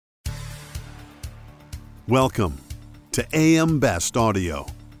Welcome to AM Best Audio.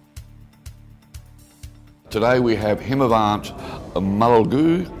 Today we have Himavant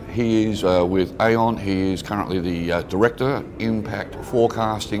Mulugu. He is with Aon. He is currently the Director, Impact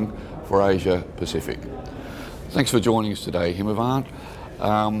Forecasting for Asia Pacific. Thanks for joining us today, Himavant.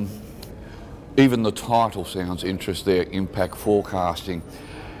 Even the title sounds interesting there, Impact Forecasting.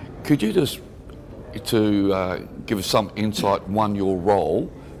 Could you just give us some insight, one, your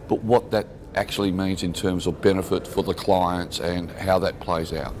role, but what that actually means in terms of benefit for the clients and how that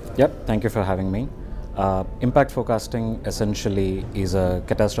plays out? Yep, thank you for having me. Impact forecasting essentially is a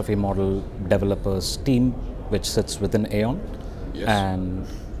catastrophe model developers team which sits within Aon. Yes. And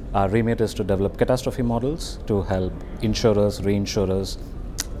our remit is to develop catastrophe models to help insurers, reinsurers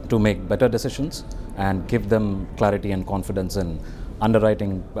to make better decisions and give them clarity and confidence in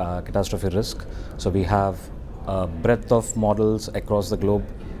underwriting catastrophe risk. So we have a breadth of models across the globe.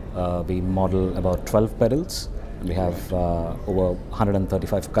 We model about 12 perils. We have over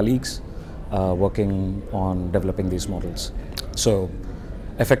 135 colleagues working on developing these models. So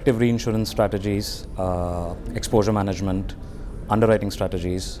effective reinsurance strategies, exposure management, underwriting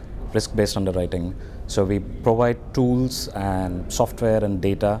strategies, risk-based underwriting. So we provide tools and software and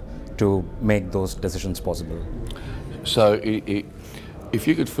data to make those decisions possible. So if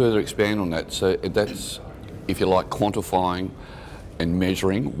you could further expand on that, so that's, if you like, quantifying and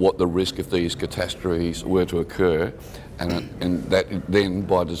measuring what the risk of these catastrophes were to occur, and that then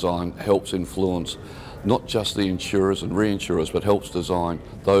by design helps influence not just the insurers and reinsurers, but helps design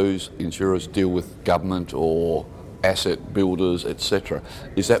those insurers deal with government or asset builders, etc.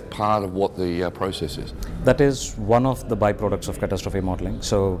 Is that part of what the process is? That is one of the byproducts of catastrophe modeling.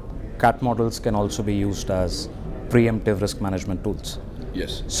 So CAT models can also be used as preemptive risk management tools.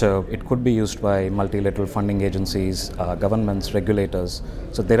 Yes. So it could be used by multilateral funding agencies, governments, regulators.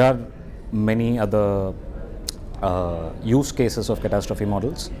 So there are many other use cases of catastrophe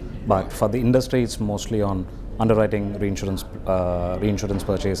models, but for the industry it's mostly on underwriting, reinsurance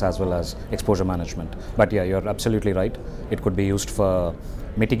purchase as well as exposure management. But yeah, you're absolutely right. It could be used for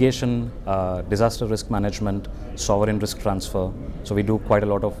mitigation, disaster risk management, sovereign risk transfer. So we do quite a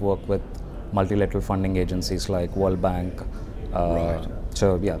lot of work with multilateral funding agencies like World Bank. Right.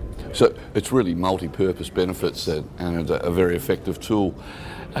 So yeah. So it's really multi-purpose benefits and a very effective tool.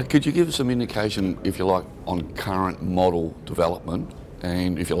 Could you give us some indication, if you like, on current model development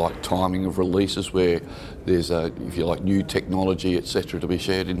and, if you like, timing of releases where there's, if you like, new technology, etc., to be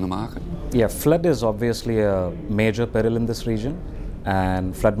shared in the market? Yeah, flood is obviously a major peril in this region,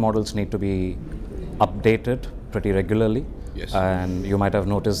 and flood models need to be updated pretty regularly. Yes. And you might have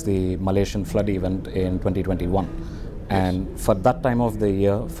noticed the Malaysian flood event in 2021. And for that time of the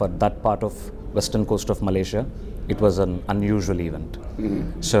year, for that part of western coast of Malaysia, it was an unusual event.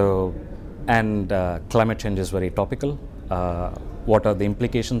 Mm-hmm. So, and climate change is very topical. What are the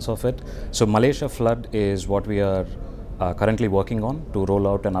implications of it? So Malaysia flood is what we are currently working on to roll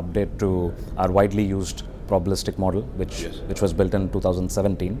out an update to our widely used probabilistic model, which was built in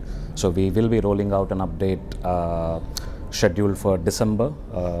 2017. So we will be rolling out an update scheduled for December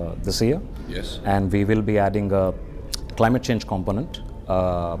this year. Yes. And we will be adding a climate change component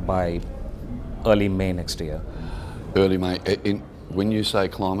by early May next year. Early May. When you say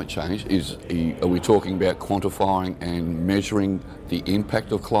climate change, are we talking about quantifying and measuring the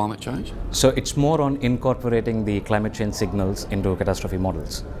impact of climate change? So it's more on incorporating the climate change signals into catastrophe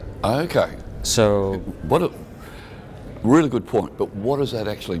models. Okay. So what a really good point, but what does that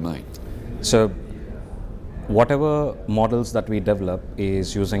actually mean? So whatever models that we develop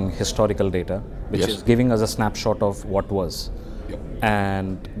is using historical data, which is giving us a snapshot of what was. Yep.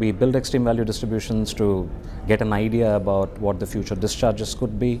 And we build extreme value distributions to get an idea about what the future discharges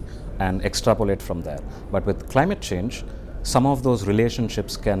could be and extrapolate from there. But with climate change, some of those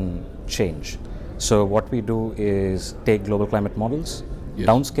relationships can change. So what we do is take global climate models,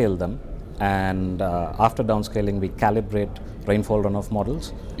 downscale them, and after downscaling, we calibrate rainfall runoff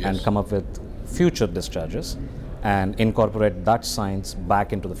models and come up with future discharges and incorporate that science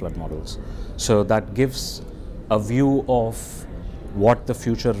back into the flood models. So that gives a view of what the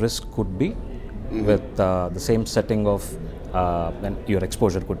future risk could be with the same setting of and your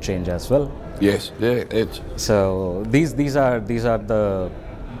exposure could change as well. Yes, yeah, so these are the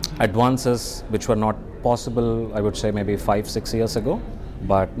advances which were not possible, I would say, maybe 5-6 years ago.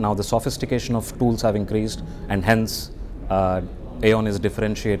 But now the sophistication of tools have increased, and hence Aon is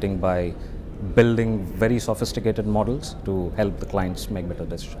differentiating by building very sophisticated models to help the clients make better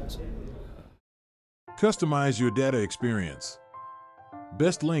decisions. Customize your data experience.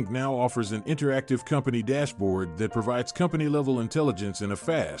 BestLink now offers an interactive company dashboard that provides company-level intelligence in a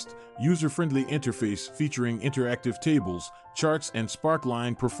fast, user-friendly interface featuring interactive tables, charts, and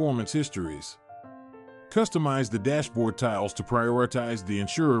Sparkline performance histories. Customize the dashboard tiles to prioritize the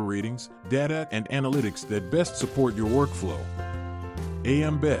insurer ratings, data, and analytics that best support your workflow.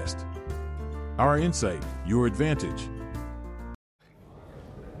 AM Best. Our insight, your advantage.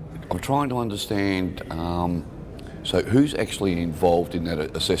 I'm trying to understand, so who's actually involved in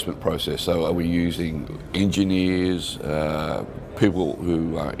that assessment process? So are we using engineers, people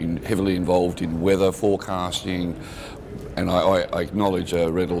who are heavily involved in weather forecasting? And I acknowledge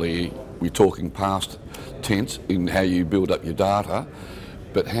readily we're talking past tense in how you build up your data,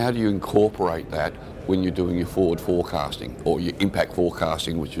 but how do you incorporate that when you're doing your forward forecasting or your impact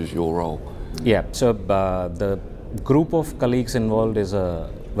forecasting, which is your role? Yeah, so the group of colleagues involved is a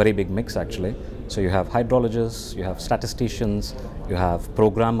very big mix actually. So you have hydrologists, you have statisticians, you have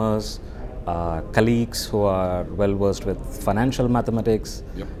programmers, colleagues who are well versed with financial mathematics,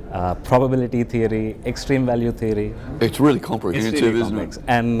 yep. Probability theory, extreme value theory. It's really comprehensive, it's really isn't complex. it?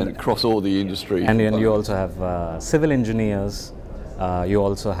 And across all the industry. And you also have civil engineers, you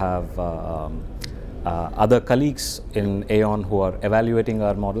also have other colleagues in Aon who are evaluating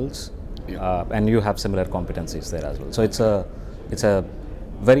our models, yeah. And you have similar competencies there as well. So it's a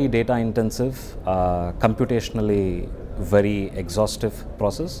very data intensive, computationally very exhaustive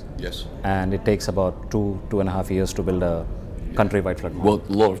process. Yes. And it takes about 2.5 years to build a countrywide flood model. Well,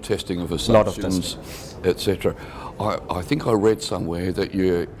 a lot of testing of assumptions, etc. I think I read somewhere that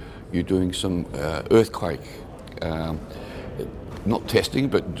you're doing some earthquake, not testing,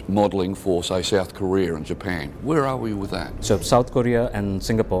 but modelling for, say, South Korea and Japan. Where are we with that? So South Korea and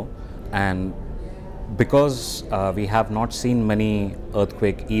Singapore, and because we have not seen many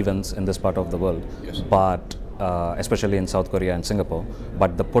earthquake events in this part of the world, yes. But especially in South Korea and Singapore,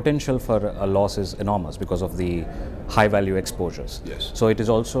 but the potential for a loss is enormous because of the high value exposures. Yes. So it is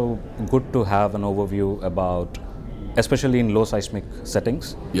also good to have an overview about, especially in low seismic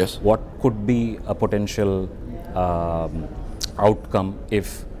settings, yes. What could be a potential outcome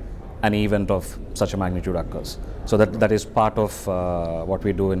if an event of such a magnitude occurs. So that is part of what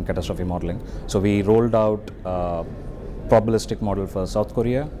we do in catastrophe modeling. So we rolled out a probabilistic model for South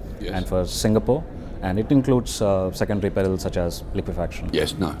Korea, yes. And for Singapore, and it includes secondary perils such as liquefaction.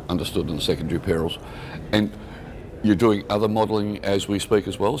 Yes, no, understood on the secondary perils. And you're doing other modelling as we speak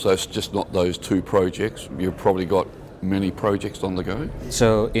as well, so it's just not those two projects. You've probably got many projects on the go.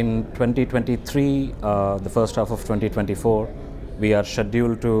 So in 2023, the first half of 2024, we are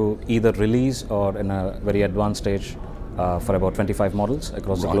scheduled to either release or in a very advanced stage for about 25 models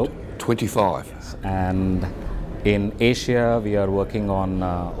across the globe. 25. And in Asia, we are working on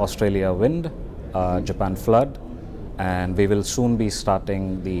Australia wind, Japan flood, and we will soon be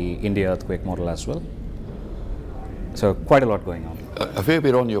starting the India earthquake model as well. So quite a lot going on. A fair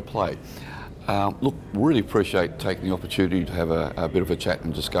bit on your plate. Look, really appreciate taking the opportunity to have a bit of a chat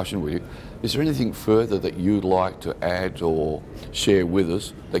and discussion with you. Is there anything further that you'd like to add or share with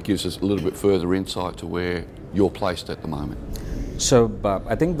us that gives us a little bit further insight to where you're placed at the moment? So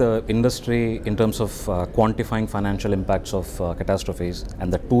I think the industry, in terms of quantifying financial impacts of catastrophes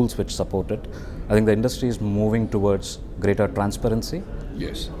and the tools which support it, I think the industry is moving towards greater transparency.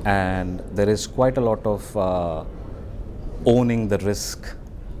 Yes. And there is quite a lot of owning the risk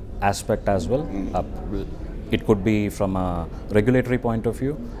aspect as well. It could be from a regulatory point of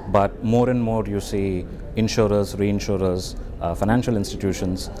view, but more and more you see insurers, reinsurers, financial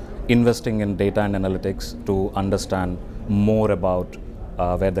institutions investing in data and analytics to understand more about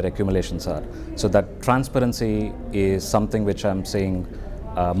where their accumulations are. So that transparency is something which I'm seeing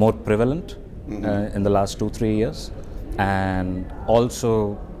more prevalent in the last 2-3 years, and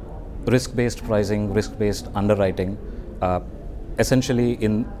also risk-based pricing, risk-based underwriting. Essentially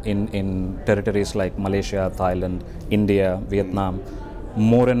in territories like Malaysia, Thailand, India, Vietnam,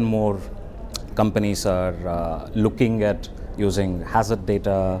 more and more companies are looking at using hazard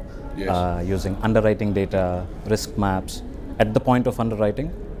data, yes. Using underwriting data, risk maps at the point of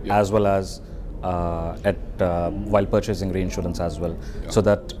underwriting, yep. As well as while purchasing reinsurance as well. Yep. So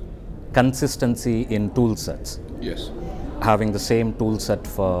that consistency in tool sets. Yes. Having the same tool set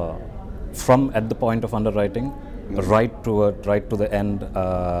from at the point of underwriting right to the end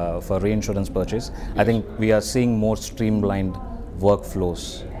for reinsurance purchase. Yes. I think we are seeing more streamlined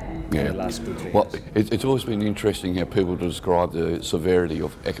workflows in the last 2-3 years. Well, it's always been interesting how people describe the severity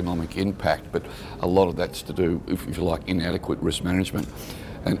of economic impact, but a lot of that's to do, if you like, inadequate risk management.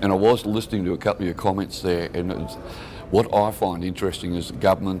 And I was listening to a couple of your comments there, and What I find interesting is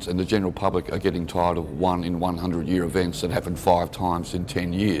governments and the general public are getting tired of 1 in 100 year events that happen 5 times in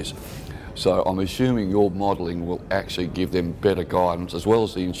 10 years. So I'm assuming your modelling will actually give them better guidance, as well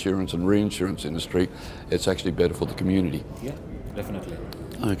as the insurance and reinsurance industry. It's actually better for the community. Yeah, definitely.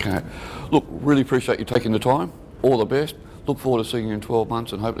 Okay. Look, really appreciate you taking the time. All the best. Look forward to seeing you in 12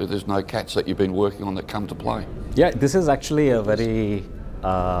 months, and hopefully there's no cats that you've been working on that come to play. Yeah, this is actually a very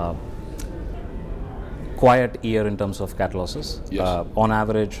quiet year in terms of cat losses. Yes. On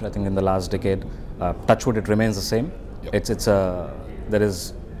average, I think in the last decade, touch wood, it remains the same. Yep. There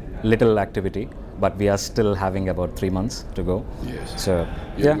is little activity, but we are still having about 3 months to go. Yes. So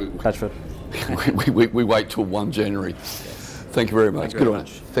touch wood. we wait till 1 January. Yes. Thank you very much. Good on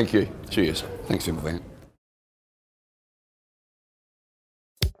you. Thank you. Cheers. Thanks, Himavant.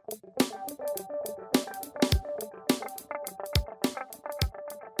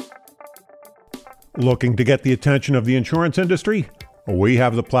 Looking to get the attention of the insurance industry? We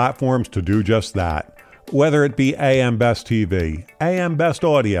have the platforms to do just that. Whether it be AM Best TV, AM Best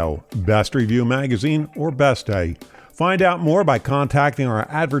Audio, Best Review Magazine, or Best Day. Find out more by contacting our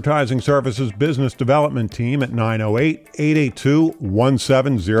Advertising Services Business Development Team at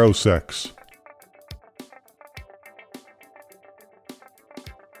 908-882-1706.